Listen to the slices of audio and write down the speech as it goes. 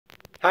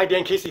Hi,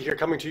 Dan Casey here,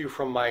 coming to you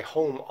from my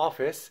home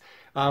office.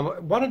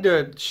 Wanted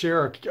to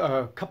share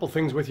a couple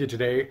things with you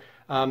today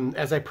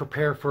as I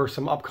prepare for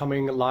some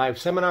upcoming live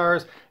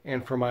seminars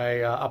and for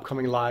my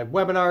upcoming live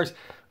webinars.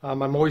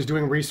 I'm always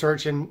doing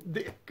research,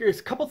 and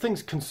there's a couple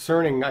things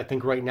concerning, I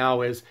think, right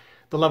now is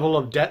the level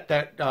of debt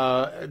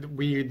that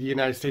we, the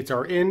United States,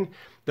 are in,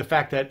 the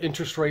fact that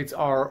interest rates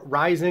are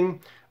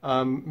rising,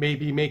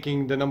 maybe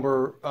making the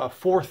number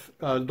fourth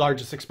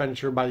largest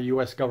expenditure by the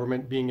U.S.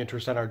 government being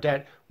interest on our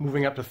debt,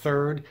 moving up to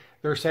third,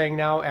 they're saying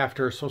now,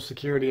 after Social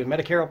Security and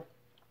Medicare,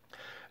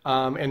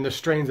 and the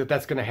strains that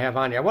that's going to have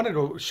on you. I wanted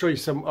to show you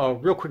some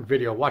real quick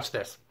video. Watch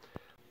this.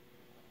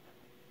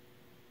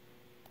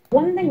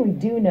 One thing we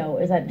do know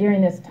is that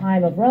during this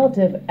time of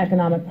relative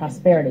economic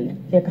prosperity,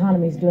 the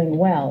economy is doing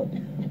well.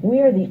 We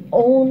are the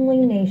only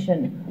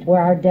nation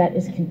where our debt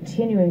is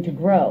continuing to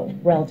grow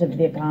relative to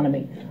the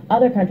economy.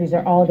 Other countries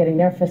are all getting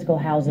their fiscal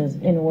houses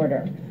in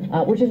order,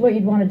 which is what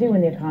you'd want to do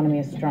when the economy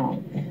is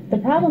strong. The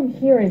problem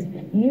here is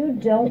you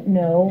don't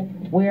know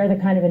where the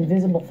kind of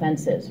invisible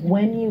fence is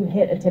when you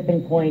hit a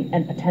tipping point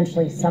and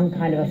potentially some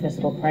kind of a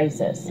fiscal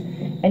crisis.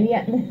 And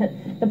yet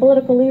the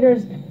political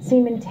leaders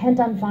seem intent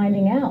on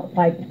finding out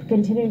by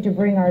continuing to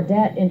bring our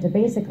debt into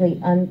basically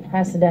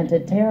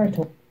unprecedented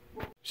territory.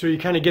 So you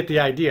kind of get the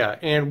idea.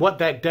 And what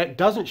that debt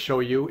doesn't show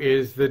you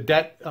is the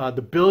debt,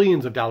 the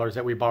billions of dollars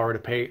that we borrow to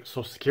pay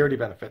Social Security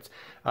benefits.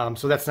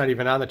 So that's not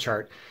even on the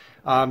chart.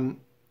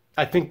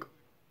 I think,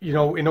 you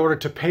know, in order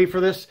to pay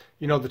for this,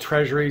 you know, the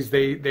treasuries,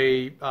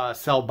 they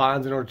sell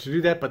bonds in order to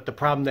do that. But the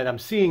problem that I'm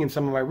seeing in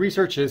some of my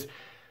research is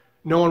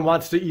no one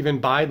wants to even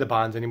buy the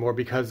bonds anymore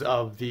because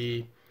of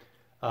the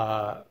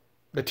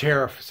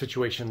tariff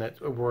situation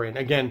that we're in.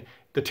 Again,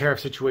 the tariff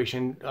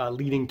situation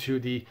leading to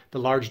the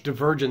large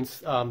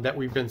divergence that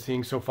we've been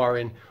seeing so far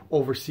in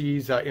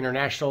overseas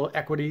international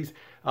equities,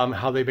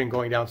 how they've been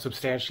going down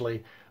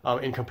substantially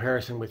in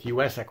comparison with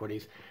U.S.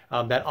 equities.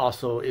 That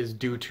also is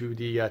due to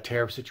the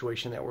tariff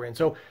situation that we're in.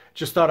 So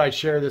just thought I'd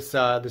share this,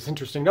 this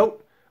interesting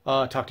note.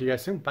 Talk to you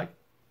guys soon. Bye.